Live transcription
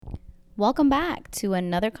Welcome back to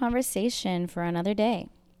another conversation for another day.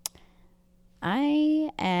 I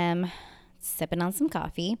am sipping on some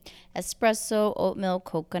coffee, espresso, oat milk,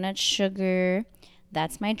 coconut sugar.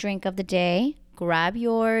 That's my drink of the day. Grab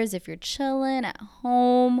yours if you're chilling at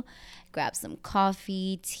home. Grab some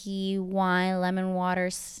coffee, tea, wine, lemon water,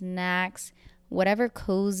 snacks, whatever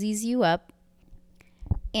cozies you up.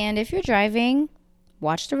 And if you're driving,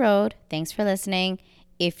 watch the road. Thanks for listening.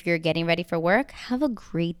 If you're getting ready for work, have a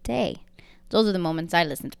great day. Those are the moments I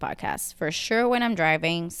listen to podcasts. For sure when I'm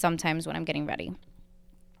driving, sometimes when I'm getting ready.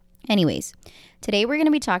 Anyways, today we're going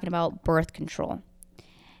to be talking about birth control.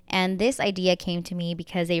 And this idea came to me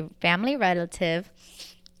because a family relative,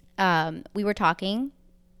 we were talking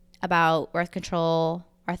about birth control,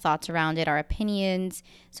 our thoughts around it, our opinions.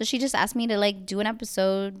 So she just asked me to do an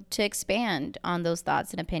episode to expand on those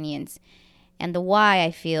thoughts and opinions and the why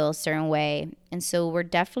I feel a certain way. And so we're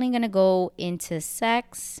definitely going to go into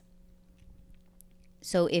sex.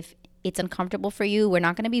 So if it's uncomfortable for you, we're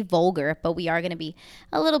not going to be vulgar, but we are going to be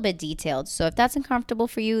a little bit detailed. So if that's uncomfortable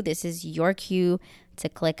for you, this is your cue to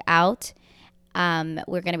click out.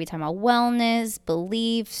 We're going to be talking about wellness,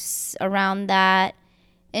 beliefs around that,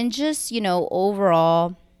 and just,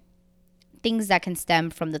 overall things that can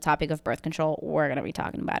stem from the topic of birth control. We're going to be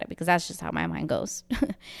talking about it because that's just how my mind goes.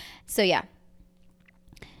 So yeah,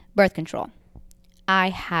 birth control. I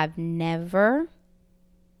have never,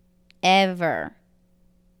 ever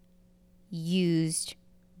used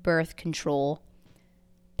birth control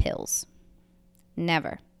pills.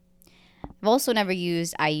 Never. I've also never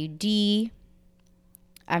used IUD.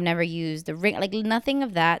 I've never used the ring, nothing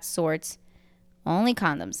of that sorts. Only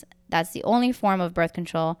condoms. That's the only form of birth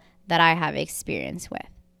control that I have experience with.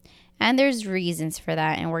 And there's reasons for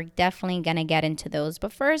that, and we're definitely going to get into those.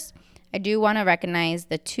 But first, I do want to recognize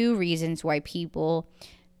the two reasons why people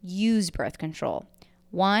use birth control.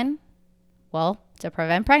 One, well, to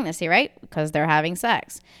prevent pregnancy, right? Because they're having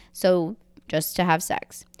sex. So just to have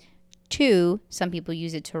sex. Two, some people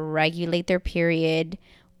use it to regulate their period,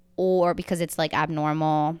 or because it's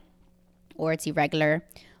abnormal or it's irregular,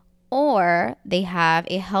 or they have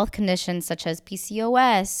a health condition such as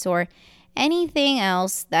PCOS or anything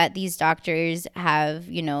else that these doctors have,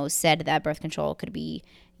 said that birth control could be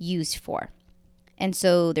used for. And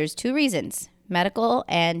so there's two reasons, medical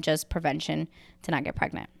and just prevention to not get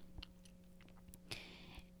pregnant.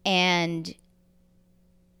 And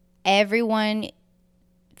everyone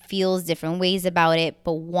feels different ways about it,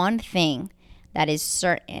 but one thing that is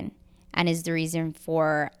certain and is the reason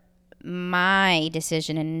for my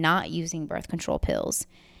decision in not using birth control pills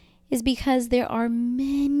is because there are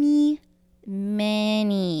many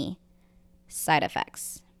side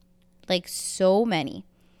effects. So many.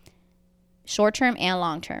 Short-term and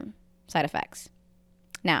long-term side effects.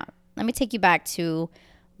 Now, let me take you back to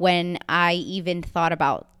when I even thought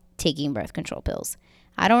about taking birth control pills.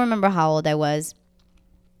 I don't remember how old I was,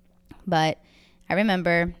 but I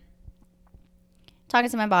remember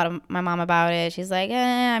talking to my mom about it. She's like,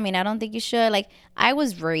 I don't think you should. I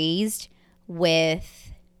was raised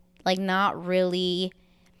with not really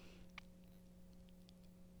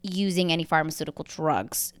using any pharmaceutical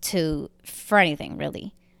drugs for anything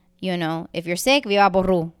really. If you're sick, viva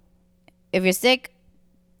borru. If you're sick,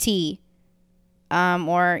 tea.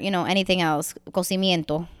 Or anything else,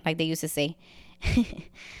 cocimiento, like they used to say.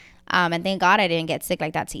 And thank God I didn't get sick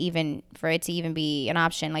like that for it to even be an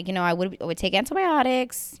option. I would take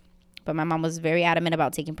antibiotics, but my mom was very adamant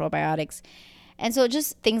about taking probiotics. And so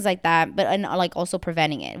just things like that, but also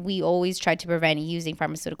preventing it. We always tried to prevent using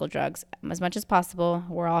pharmaceutical drugs as much as possible.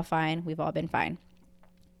 We're all fine. We've all been fine.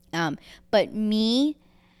 But me,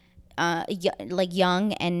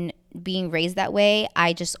 young and being raised that way,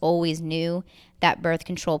 I just always knew that birth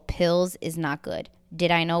control pills is not good. Did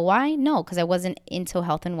I know why? No, because I wasn't into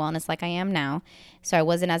health and wellness like I am now. So I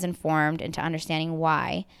wasn't as informed into understanding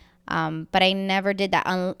why. But I never did that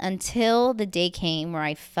until the day came where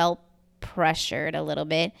I felt pressured a little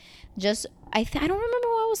bit. I don't remember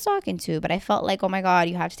who I was talking to, but I felt like, oh my God,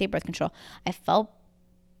 you have to take birth control. I felt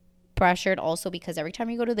pressured also because every time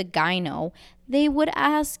you go to the gyno, they would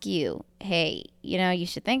ask you, hey, you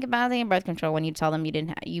should think about taking birth control when you tell them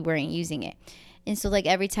you weren't using it. And so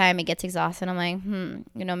every time it gets exhausted, I'm like,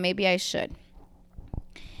 maybe I should.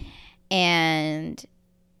 And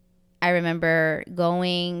I remember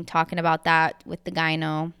talking about that with the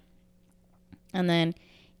gyno, and then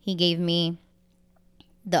he gave me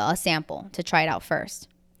a sample to try it out first.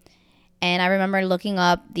 And I remember looking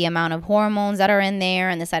up the amount of hormones that are in there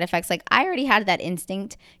and the side effects. I already had that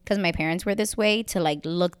instinct because my parents were this way to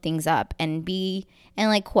look things up and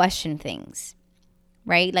question things.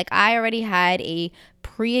 right? Like I already had a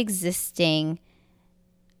pre-existing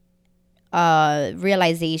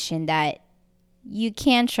realization that you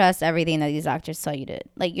can't trust everything that these doctors tell you to,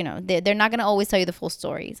 like, they're not going to always tell you the full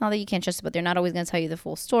story. It's not that you can't trust it, but they're not always going to tell you the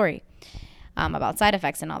full story about side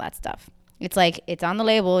effects and all that stuff. It's like, it's on the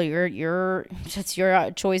label. It's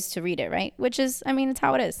your choice to read it, right? Which is, I mean, it's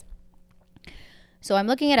how it is. So I'm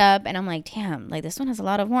looking it up and I'm like, damn, like this one has a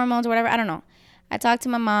lot of hormones or whatever. I don't know. I talked to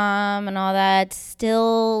my mom and all that.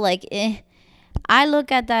 Still like, I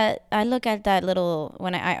look at that little,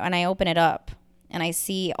 when I open it up and I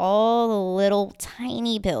see all the little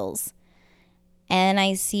tiny pills, and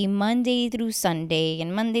I see Monday through Sunday,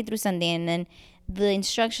 and then the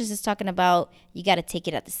instructions is talking about you got to take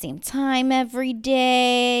it at the same time every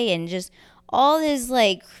day, and just all this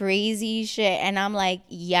like crazy shit. And I'm like,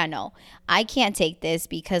 yeah, no, I can't take this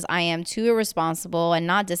because I am too irresponsible and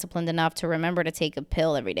not disciplined enough to remember to take a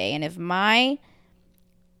pill every day. And if my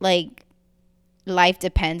like life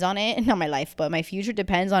depends on it, not my life, but my future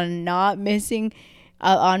depends on not missing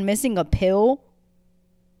a pill,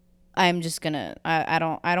 I'm just gonna, I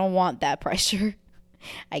don't want that pressure.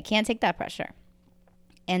 I can't take that pressure.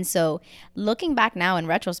 And so looking back now in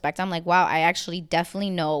retrospect, I'm like, wow, I actually definitely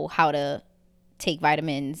know how to take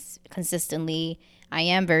vitamins consistently. I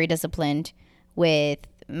am very disciplined with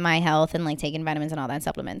my health and like taking vitamins and all that,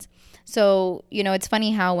 supplements. So, it's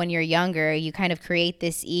funny how when you're younger, you kind of create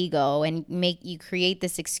this ego and you create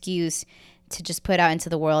this excuse to just put out into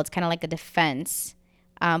the world. It's kind of like a defense.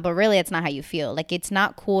 But really, it's not how you feel. Like, it's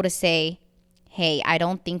not cool to say, hey, I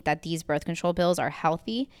don't think that these birth control pills are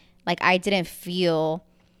healthy. Like, I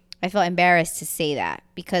felt embarrassed to say that,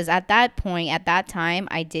 because at that point, at that time,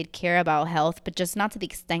 I did care about health, but just not to the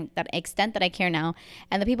extent that I care now.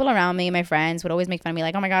 And the people around me, my friends, would always make fun of me,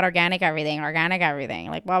 like, oh my God, organic everything,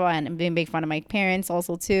 like blah, blah, and being big fun of my parents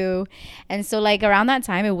also too. And so like around that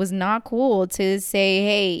time, it was not cool to say,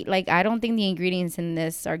 hey, like, I don't think the ingredients in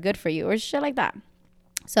this are good for you or shit like that.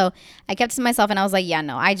 So I kept it to myself and I was like, yeah,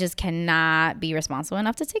 no, I just cannot be responsible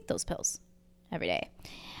enough to take those pills every day.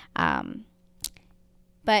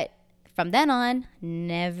 But from then on,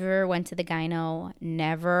 never went to the gyno,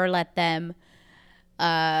 never let them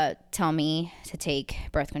tell me to take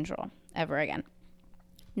birth control ever again.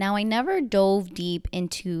 Now, I never dove deep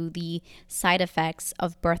into the side effects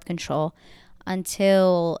of birth control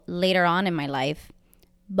until later on in my life.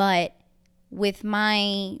 But with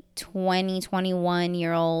my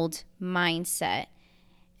 21-year-old mindset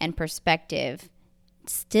and perspective,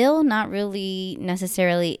 still not really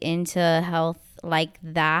necessarily into health like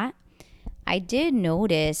that, I did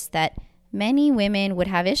notice that many women would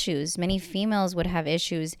have issues. Many females would have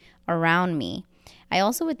issues around me. I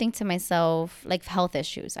also would think to myself, like health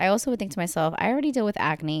issues. I also would think to myself, I already deal with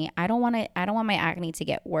acne. I don't want my acne to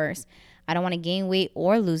get worse. I don't want to gain weight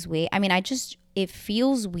or lose weight. I mean, it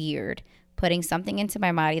feels weird putting something into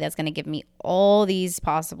my body that's going to give me all these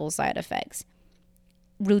possible side effects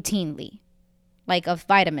routinely, like a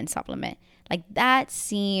vitamin supplement. Like, that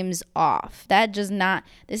seems off. That does not,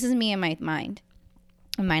 this is me in my mind,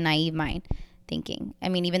 in my naive mind thinking. I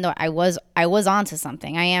mean, even though I was onto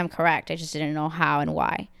something, I am correct. I just didn't know how and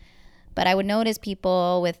why. But I would notice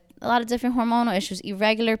people with a lot of different hormonal issues,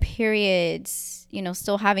 irregular periods,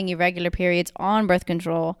 still having irregular periods on birth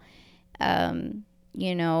control, hormonal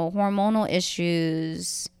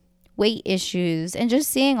issues, weight issues, and just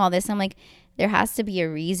seeing all this, I'm like, there has to be a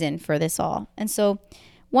reason for this all. And so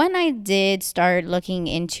when I did start looking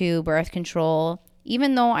into birth control,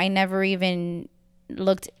 even though I never even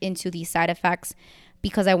looked into the side effects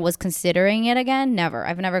because I was considering it again,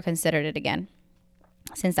 I've never considered it again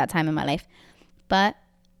since that time in my life. But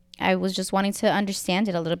I was just wanting to understand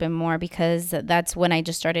it a little bit more, because that's when I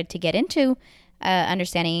just started to get into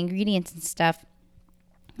understanding ingredients and stuff.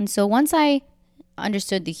 And so once I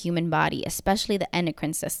understood the human body, especially the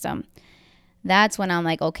endocrine system, that's when I'm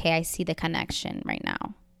like, okay, I see the connection right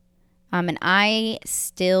now. And I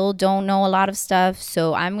still don't know a lot of stuff,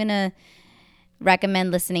 so I'm going to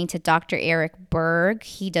recommend listening to Dr. Eric Berg.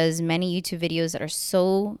 He does many YouTube videos that are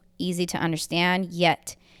so easy to understand,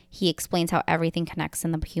 yet he explains how everything connects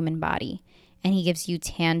in the human body, and he gives you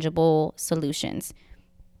tangible solutions.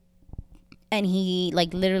 And he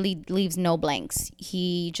like literally leaves no blanks.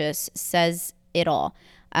 He just says it all.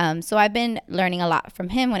 So I've been learning a lot from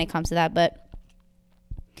him when it comes to that, but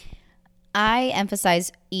I emphasize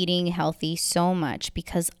eating healthy so much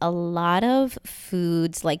because a lot of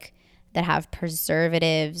foods like that have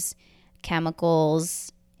preservatives,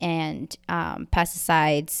 chemicals, and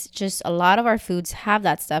pesticides, just a lot of our foods have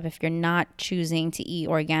that stuff if you're not choosing to eat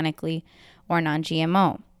organically or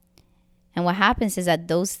non-GMO. And what happens is that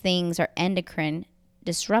those things are endocrine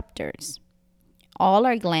disruptors. All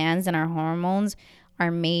our glands and our hormones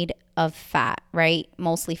are made of fat, right?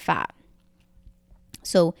 Mostly fat.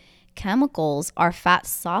 So chemicals are fat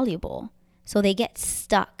soluble. So they get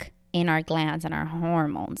stuck in our glands and our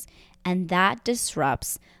hormones. And that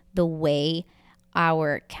disrupts the way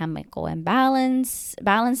our chemical balances.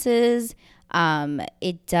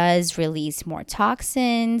 It does release more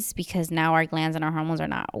toxins because now our glands and our hormones are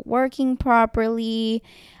not working properly.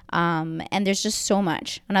 And there's just so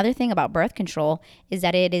much. Another thing about birth control is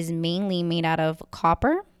that it is mainly made out of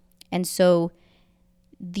copper. And so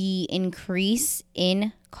the increase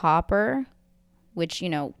in copper, which,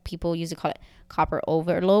 people usually call it copper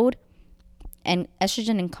overload, and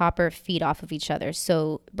estrogen and copper feed off of each other.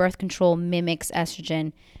 So birth control mimics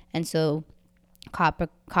estrogen. And so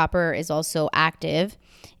copper is also active,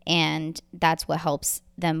 and that's what helps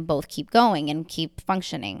them both keep going and keep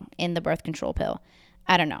functioning in the birth control pill.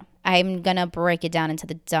 I don't know. I'm going to break it down into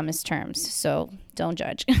the dumbest terms, so don't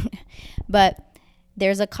judge. But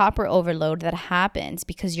there's a copper overload that happens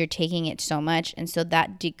because you're taking it so much, and so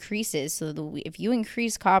that decreases. So if you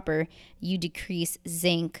increase copper, you decrease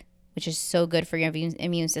zinc, which is so good for your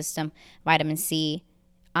immune system, vitamin C,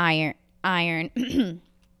 iron,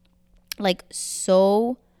 like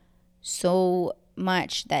so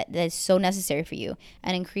much that is so necessary for you.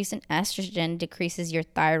 An increase in estrogen decreases your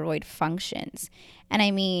thyroid functions. And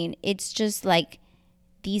I mean, it's just like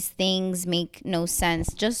these things make no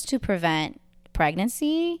sense. Just to prevent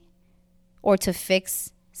pregnancy or to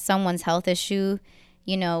fix someone's health issue,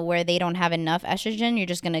 where they don't have enough estrogen, you're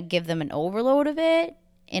just going to give them an overload of it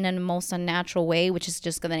in a most unnatural way, which is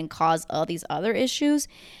just going to cause all these other issues.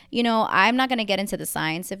 I'm not going to get into the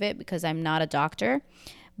science of it because I'm not a doctor.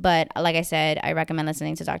 But like I said, I recommend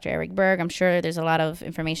listening to Dr. Eric Berg. I'm sure there's a lot of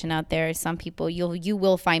information out there. Some people, you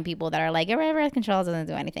will find people that are like, birth control doesn't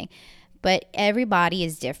do anything. But everybody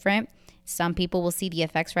is different. Some people will see the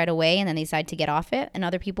effects right away and then they decide to get off it. And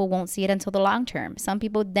other people won't see it until the long term. Some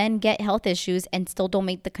people then get health issues and still don't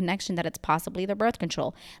make the connection that it's possibly their birth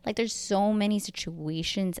control. Like, there's so many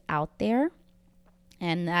situations out there.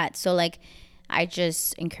 And I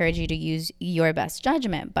just encourage you to use your best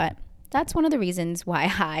judgment. But that's one of the reasons why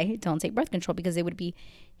I don't take birth control, because it would be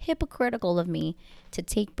hypocritical of me to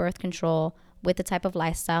take birth control with the type of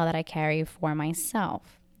lifestyle that I carry for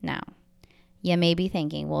myself. Now, you may be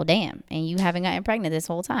thinking, well, damn, and you haven't gotten pregnant this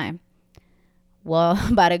whole time. Well,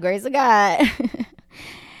 by the grace of God,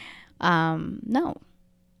 no.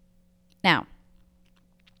 Now,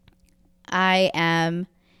 I am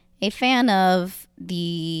a fan of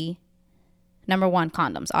the number one,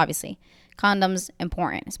 condoms, obviously. Condoms,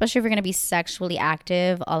 important, especially if you're going to be sexually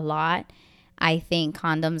active a lot. I think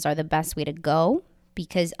condoms are the best way to go,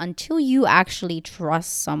 because until you actually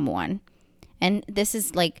trust someone, and this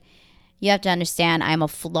is like, you have to understand, I'm a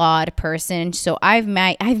flawed person, so I've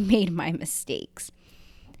made my mistakes.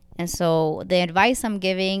 And so the advice I'm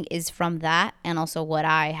giving is from that, and also what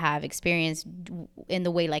I have experienced in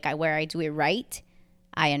the way where I do it right.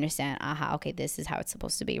 I understand, okay, this is how it's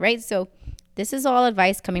supposed to be, right? So this is all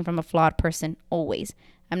advice coming from a flawed person always.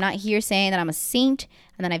 I'm not here saying that I'm a saint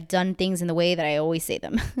and that I've done things in the way that I always say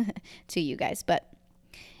them to you guys. But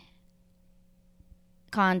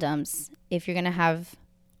condoms, if you're going to have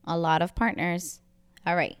a lot of partners,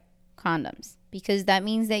 all right, condoms, because that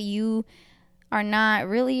means that you are not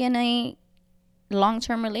really in a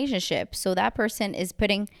long-term relationship. So that person is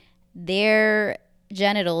putting their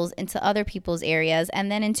genitals into other people's areas and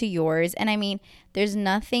then into yours. And I mean, there's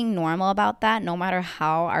nothing normal about that. No matter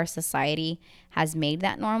how our society has made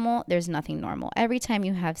that normal, there's nothing normal. Every time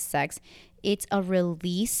you have sex, it's a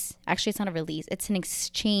release. Actually, it's not a release. It's an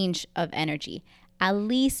exchange of energy. At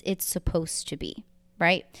least it's supposed to be,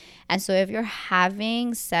 right? And so if you're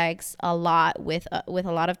having sex a lot with a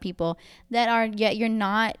lot of people that you're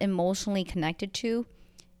not emotionally connected to,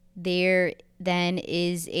 there then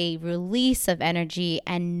is a release of energy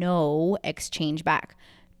and no exchange back.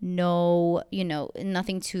 No,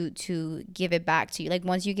 nothing to give it back to you. Like,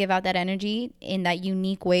 once you give out that energy in that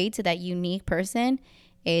unique way to that unique person,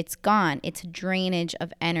 it's gone. It's a drainage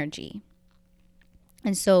of energy.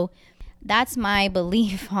 And so that's my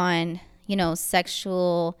belief on,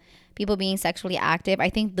 people being sexually active.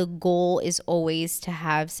 I think the goal is always to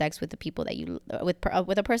have sex with the people that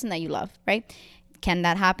with a person that you love, right? Can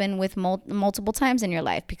that happen with multiple times in your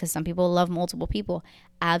life? Because some people love multiple people.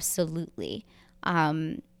 Absolutely.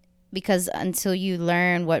 Because until you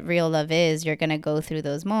learn what real love is, you're going to go through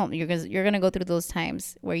those moments. You're going to go through those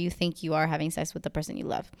times where you think you are having sex with the person you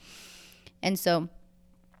love. And so,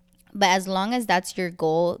 but as long as that's your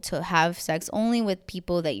goal, to have sex only with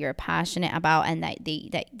people that you're passionate about and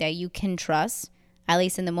that you can trust, at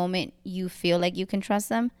least in the moment you feel like you can trust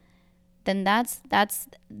them, then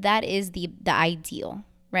that is the ideal,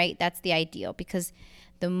 right? That's the ideal, because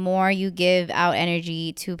the more you give out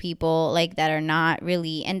energy to people like that are not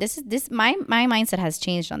really, and this my mindset has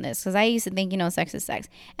changed on this, because I used to think, sex is sex,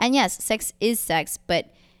 and yes, sex is sex,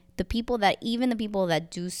 but even the people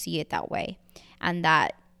that do see it that way and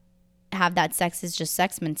that have that sex is just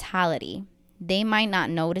sex mentality, they might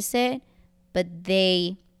not notice it, but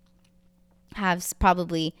they have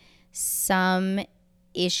probably some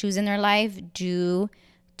issues in their life due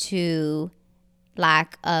to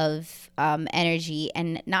lack of energy,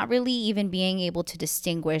 and not really even being able to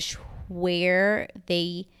distinguish where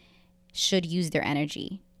they should use their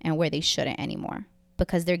energy and where they shouldn't anymore,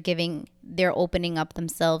 because they're opening up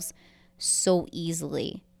themselves so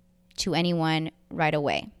easily to anyone right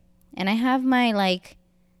away. And I have my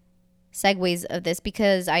segues of this,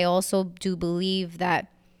 because I also do believe that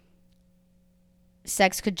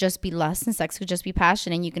sex could just be lust and sex could just be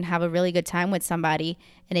passion, and you can have a really good time with somebody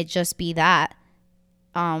and it just be that.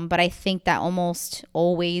 But I think that almost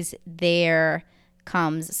always there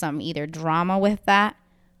comes some either drama with that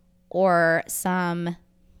or some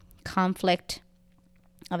conflict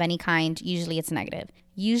of any kind. Usually it's negative.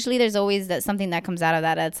 Usually there's always something that comes out of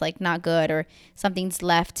that that's not good, or something's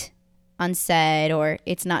left unsaid, or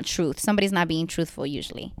it's not truth. Somebody's not being truthful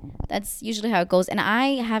usually. That's usually how it goes. And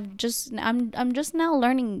I'm just now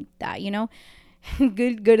learning that,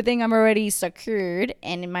 good thing I'm already secured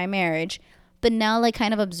and in my marriage. But now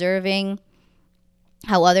kind of observing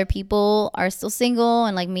how other people are still single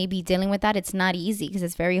and maybe dealing with that, it's not easy, because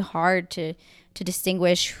it's very hard to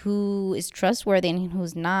distinguish who is trustworthy and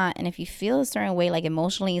who's not. And if you feel a certain way,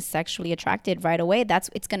 emotionally, sexually attracted right away,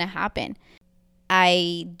 it's going to happen.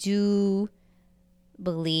 I do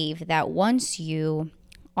believe that once you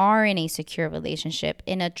are in a secure relationship,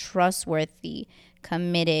 in a trustworthy,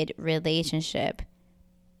 committed relationship,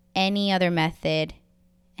 any other method,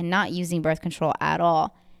 and not using birth control at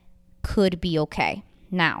all, could be okay.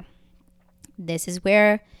 Now, this is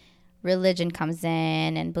where religion comes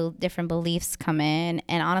in and different beliefs come in,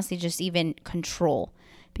 and honestly just even control.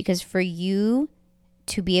 Because for you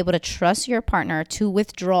to be able to trust your partner to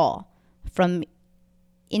withdraw from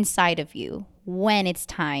inside of you when it's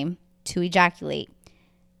time to ejaculate,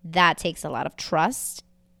 that takes a lot of trust.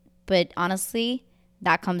 But honestly,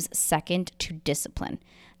 that comes second to discipline.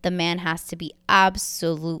 The man has to be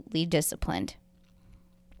absolutely disciplined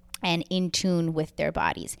and in tune with their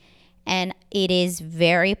bodies. And it is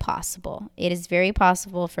very possible. It is very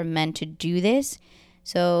possible for men to do this.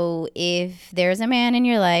 So if there's a man in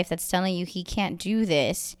your life that's telling you he can't do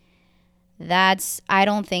this, I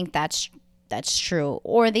don't think that's true.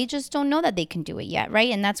 Or they just don't know that they can do it yet,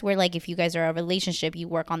 right? And that's where if you guys are a relationship, you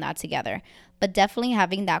work on that together. But definitely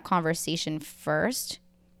having that conversation first.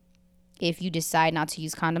 If you decide not to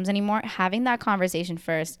use condoms anymore, having that conversation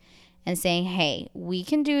first and saying, hey, we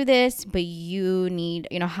can do this, but you need,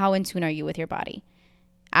 how in tune are you with your body?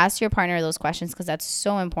 Ask your partner those questions, because that's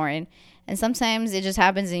so important. And sometimes it just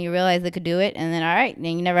happens and you realize they could do it, and then all right,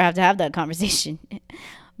 then you never have to have that conversation.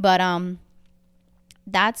 But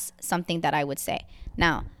that's something that I would say.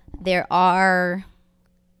 Now, there are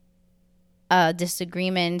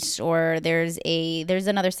disagreements, or there's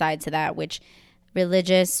another side to that, which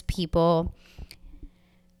religious people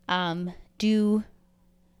do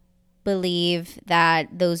believe that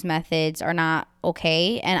those methods are not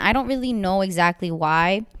okay. And I don't really know exactly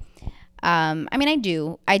why. I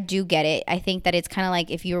do get it. I think that it's kind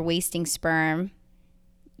of if you're wasting sperm,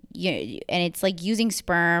 and it's using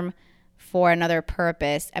sperm for another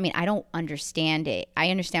purpose. I don't understand it. I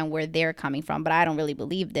understand where they're coming from, but I don't really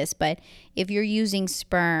believe this. But if you're using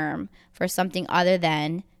sperm for something other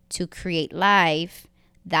than to create life,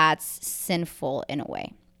 that's sinful in a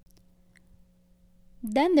way.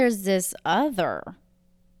 Then there's these other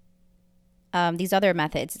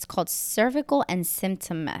methods. It's called cervical and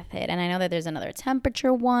symptom method. And I know that there's another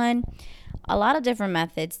temperature one, a lot of different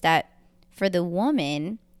methods that for the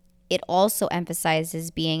woman, it also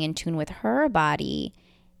emphasizes being in tune with her body.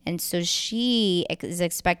 And so she is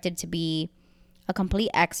expected to be a complete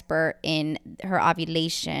expert in her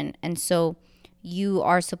ovulation. And so you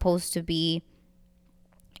are supposed to be,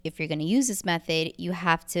 if you're going to use this method, you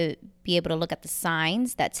have to be able to look at the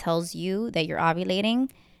signs that tells you that you're ovulating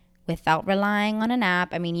without relying on an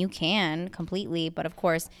app. You can completely, but of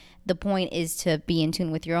course, the point is to be in tune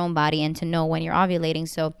with your own body and to know when you're ovulating.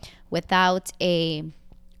 So without a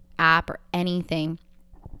app or anything,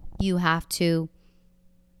 you have to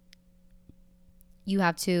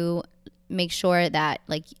make sure that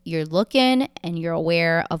like you're looking and you're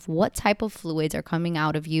aware of what type of fluids are coming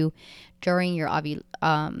out of you during your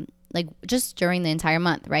like just during the entire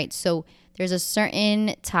month, right? So there's a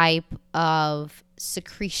certain type of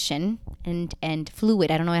secretion and fluid.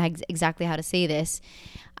 I don't know exactly how to say this,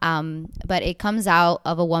 but it comes out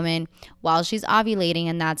of a woman while she's ovulating,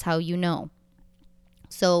 and that's how you know.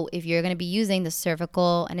 So if you're going to be using the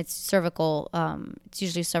cervical, and it's cervical, it's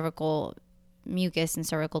usually cervical mucus and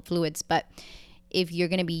cervical fluids, but if you're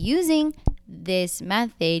going to be using this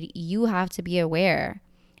method, you have to be aware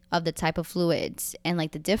of the type of fluids and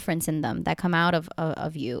like the difference in them that come out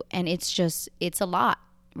of you. And it's a lot,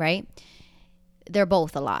 right? They're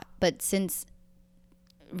both a lot. But since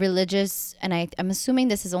religious, and I'm assuming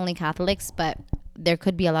this is only Catholics, but there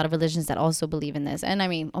could be a lot of religions that also believe in this. And I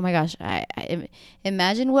mean, oh my gosh, I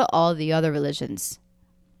imagine what all the other religions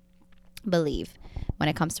believe when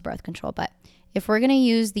it comes to birth control. But if we're going to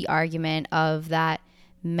use the argument of that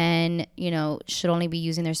men, should only be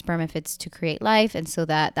using their sperm if it's to create life, and so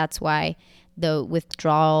that's why the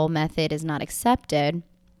withdrawal method is not accepted,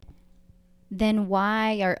 then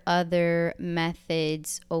why are other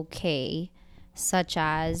methods okay, such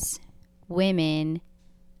as women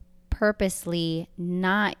purposely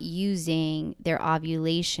not using their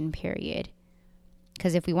ovulation period?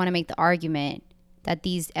 Because if we want to make the argument that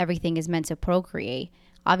everything is meant to procreate,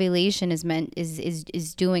 ovulation is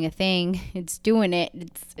doing a thing. It's doing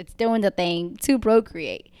the thing to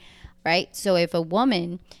procreate, right? So if a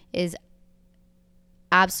woman is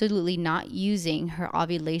absolutely not using her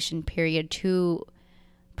ovulation period to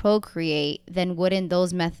procreate, then wouldn't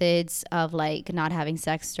those methods of like not having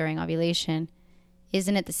sex during ovulation,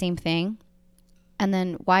 isn't it the same thing? And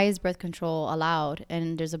then why is birth control allowed?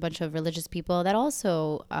 And there's a bunch of religious people that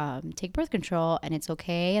also take birth control, and it's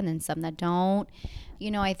okay, and then some that don't.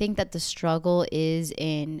 I think that the struggle is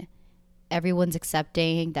in everyone's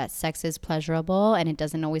accepting that sex is pleasurable, and it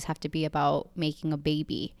doesn't always have to be about making a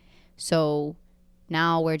baby. So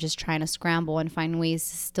now we're just trying to scramble and find ways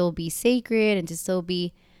to still be sacred and to still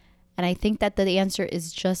be, and I think that the answer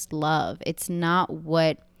is just love. It's not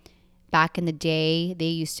what back in the day they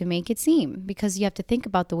used to make it seem, because you have to think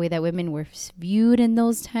about the way that women were viewed in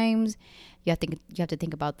those times. You have to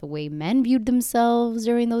think about the way men viewed themselves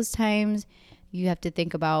during those times. You have to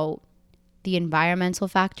think about the environmental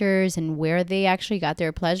factors and where they actually got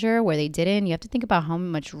their pleasure, where they didn't. You have to think about how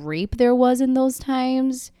much rape there was in those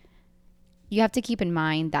times. You have to keep in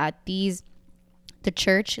mind that the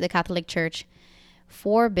Catholic Church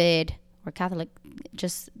forbid, or Catholic,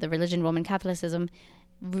 just the religion, Roman Catholicism,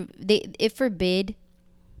 it forbid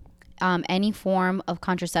any form of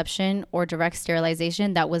contraception or direct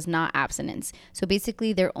sterilization that was not abstinence. So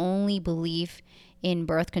basically their only belief in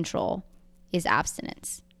birth control is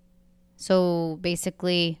abstinence. So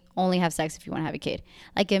basically only have sex if you want to have a kid.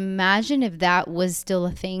 Like, imagine if that was still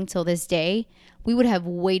a thing till this day. We would have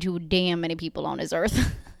way too damn many people on this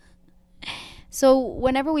earth. So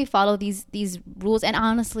whenever we follow these rules, and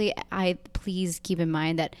honestly, please keep in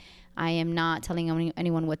mind that I am not telling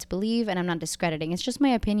anyone what to believe, and I'm not discrediting. It's just my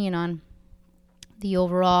opinion on the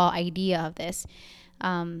overall idea of this.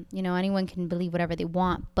 Anyone can believe whatever they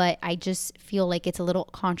want, but I just feel like it's a little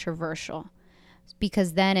controversial,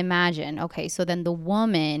 because then imagine, okay, so then the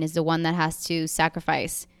woman is the one that has to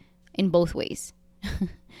sacrifice in both ways.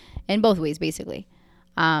 In both ways, basically.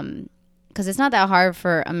 Because it's not that hard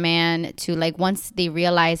for a man to, like, once they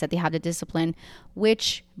realize that they have the discipline,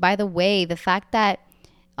 which, by the way, the fact that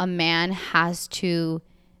a man has to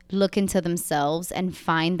look into themselves and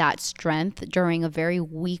find that strength during a very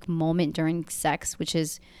weak moment during sex, which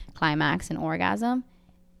is climax and orgasm,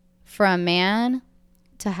 for a man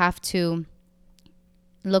to have to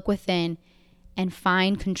look within and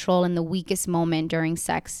find control in the weakest moment during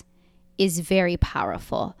sex is very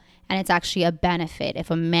powerful. And it's actually a benefit if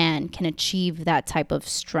a man can achieve that type of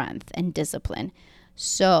strength and discipline.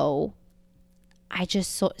 So I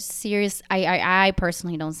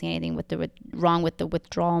personally don't see anything wrong with the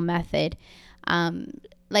withdrawal method. All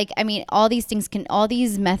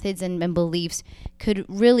these methods and beliefs could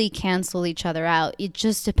really cancel each other out. It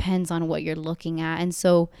just depends on what you're looking at. And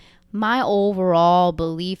so my overall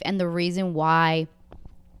belief, and the reason why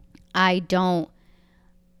I don't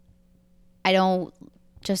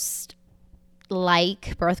just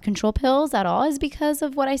like birth control pills at all, is because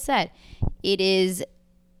of what I said. It is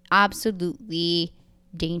absolutely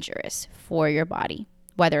dangerous for your body,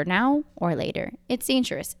 whether now or later. It's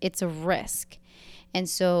dangerous. It's a risk. And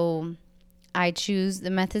so I choose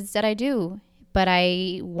the methods that I do. But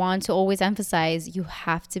I want to always emphasize, you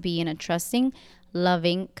have to be in a trusting,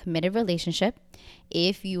 loving, committed relationship.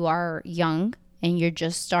 If you are young and you're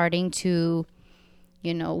just starting to,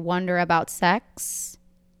 wonder about sex,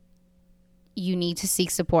 you need to seek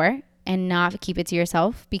support and not keep it to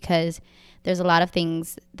yourself, because there's a lot of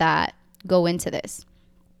things that go into this.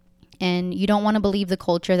 And you don't want to believe the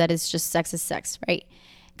culture that is just sex is sex, right?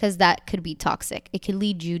 Because that could be toxic. It could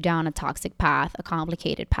lead you down a toxic path, a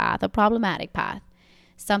complicated path, a problematic path.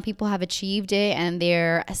 Some people have achieved it and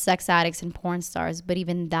they're sex addicts and porn stars, but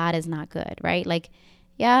even that is not good, right? Like,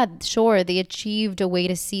 yeah, sure, they achieved a way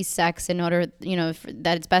to see sex in order,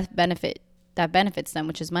 that it's that benefits them,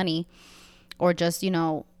 which is money, or just,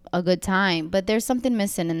 a good time. But there's something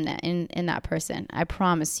missing in that person. I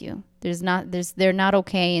promise you. They're not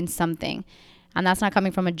okay in something. And that's not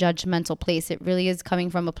coming from a judgmental place. It really is coming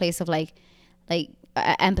from a place of like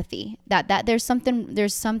empathy. That there's something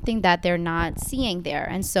that they're not seeing there.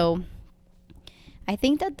 And so I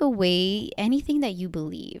think that anything that you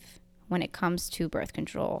believe when it comes to birth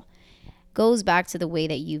control goes back to the way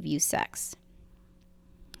that you view sex.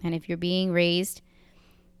 And if you're being raised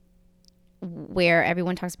where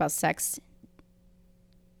everyone talks about sex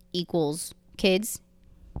equals kids,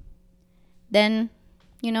 then,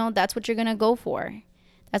 that's what you're going to go for.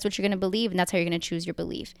 That's what you're going to believe, and that's how you're going to choose your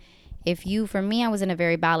belief. For me, I was in a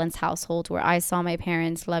very balanced household where I saw my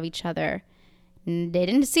parents love each other. They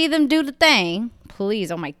didn't see them do the thing.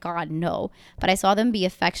 Please, oh my God, no. But I saw them be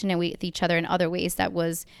affectionate with each other in other ways that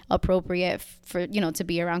was appropriate for, to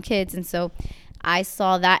be around kids. And so I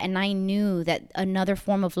saw that, and I knew that another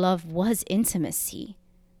form of love was intimacy.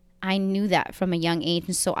 I knew that from a young age.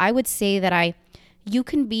 And so I would say that you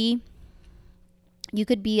could be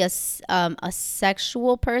a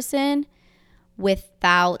sexual person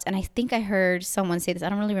without, and I think I heard someone say this, I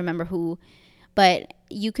don't really remember who, but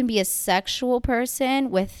you can be a sexual person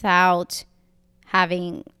without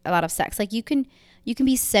having a lot of sex. Like you can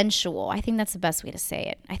be sensual. I think that's the best way to say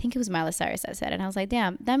it. I think it was Miley Cyrus that said it. And I was like,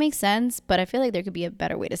 damn, that makes sense. But I feel like there could be a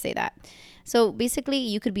better way to say that. So basically,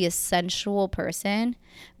 you could be a sensual person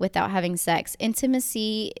without having sex.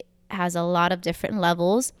 Intimacy has a lot of different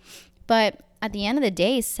levels. But at the end of the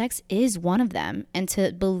day, sex is one of them. And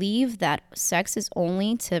to believe that sex is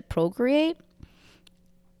only to procreate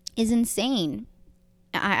is insane.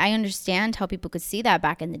 I understand how people could see that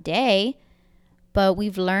back in the day. But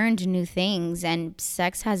we've learned new things, and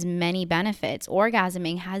sex has many benefits.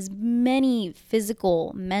 Orgasming has many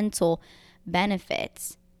physical, mental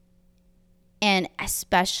benefits. And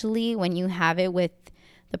especially when you have it with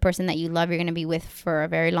the person that you love, you're going to be with for a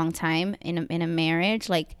very long time in a marriage,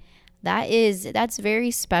 like that's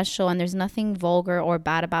very special, and there's nothing vulgar or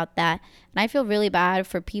bad about that. And I feel really bad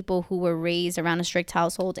for people who were raised around a strict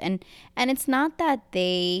household, and it's not that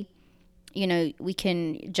they, we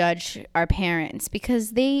can judge our parents,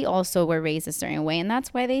 because they also were raised a certain way, and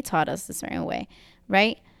that's why they taught us a certain way,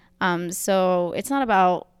 right? So it's not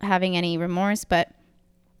about having any remorse, but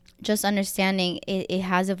just understanding it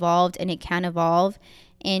has evolved, and it can evolve,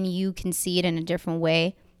 and you can see it in a different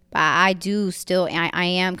way. But I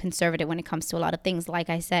am conservative when it comes to a lot of things. Like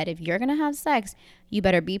I said, if you're going to have sex, you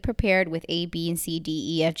better be prepared with A, B, and C,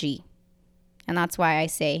 D, E, F, G. And that's why I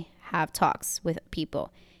say have talks with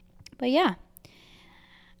people. But yeah,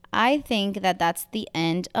 I think that that's the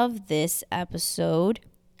end of this episode.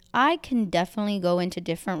 I can definitely go into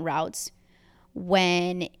different routes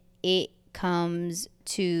when it comes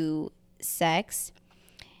to sex,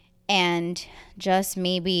 and just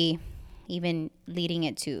maybe even leading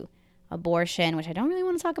it to abortion, which I don't really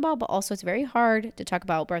want to talk about, but also it's very hard to talk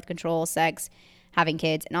about birth control, sex, having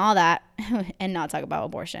kids, and all that, and not talk about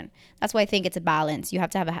abortion. That's why I think it's a balance. You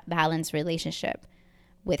have to have a balanced relationship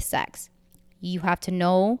with sex. You have to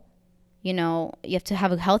know, you have to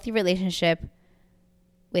have a healthy relationship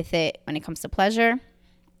with it when it comes to pleasure.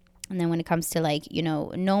 And then when it comes to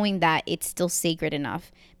knowing that it's still sacred enough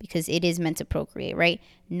because it is meant to procreate, right?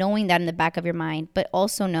 Knowing that in the back of your mind, but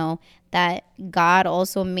also know that God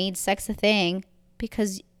also made sex a thing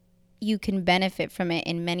because you can benefit from it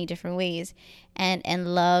in many different ways.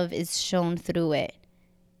 And love is shown through it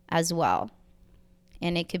as well.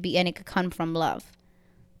 And it could come from love.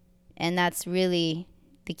 And that's really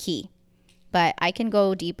the key. But I can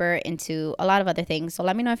go deeper into a lot of other things. So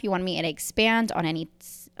let me know if you want me to expand on any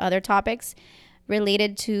other topics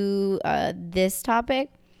related to this topic.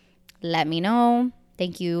 Let me know.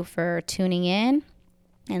 Thank you for tuning in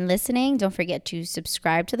and listening. Don't forget to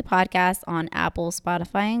subscribe to the podcast on Apple,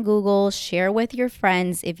 Spotify, and Google. Share with your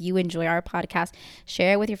friends if you enjoy our podcast.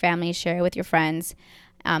 Share it with your family. Share it with your friends.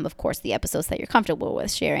 Of course, the episodes that you're comfortable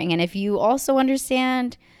with sharing. And if you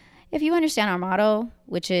understand our motto,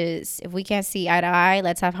 which is if we can't see eye to eye,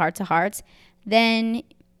 let's have heart to hearts, then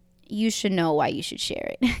you should know why you should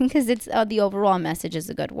share it because it's the overall message is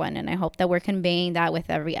a good one. And I hope that we're conveying that with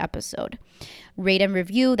every episode. Rate and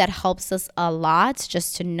review. That helps us a lot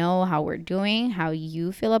just to know how we're doing, how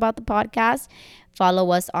you feel about the podcast.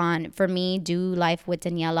 Follow us on, for me, Do Life with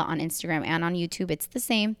Daniela on Instagram and on YouTube. It's the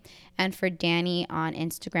same. And for Danny on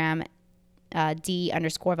Instagram,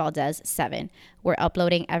 D_Valdez7. We're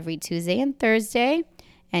uploading every Tuesday and Thursday.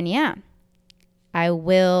 And yeah, I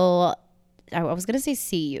was going to say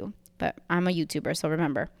see you, but I'm a YouTuber. So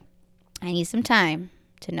remember, I need some time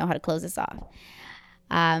to know how to close this off.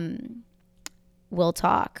 We'll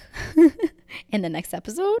talk in the next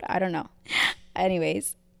episode. I don't know.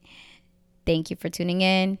 Anyways, thank you for tuning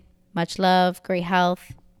in. Much love, great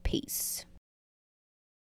health, peace.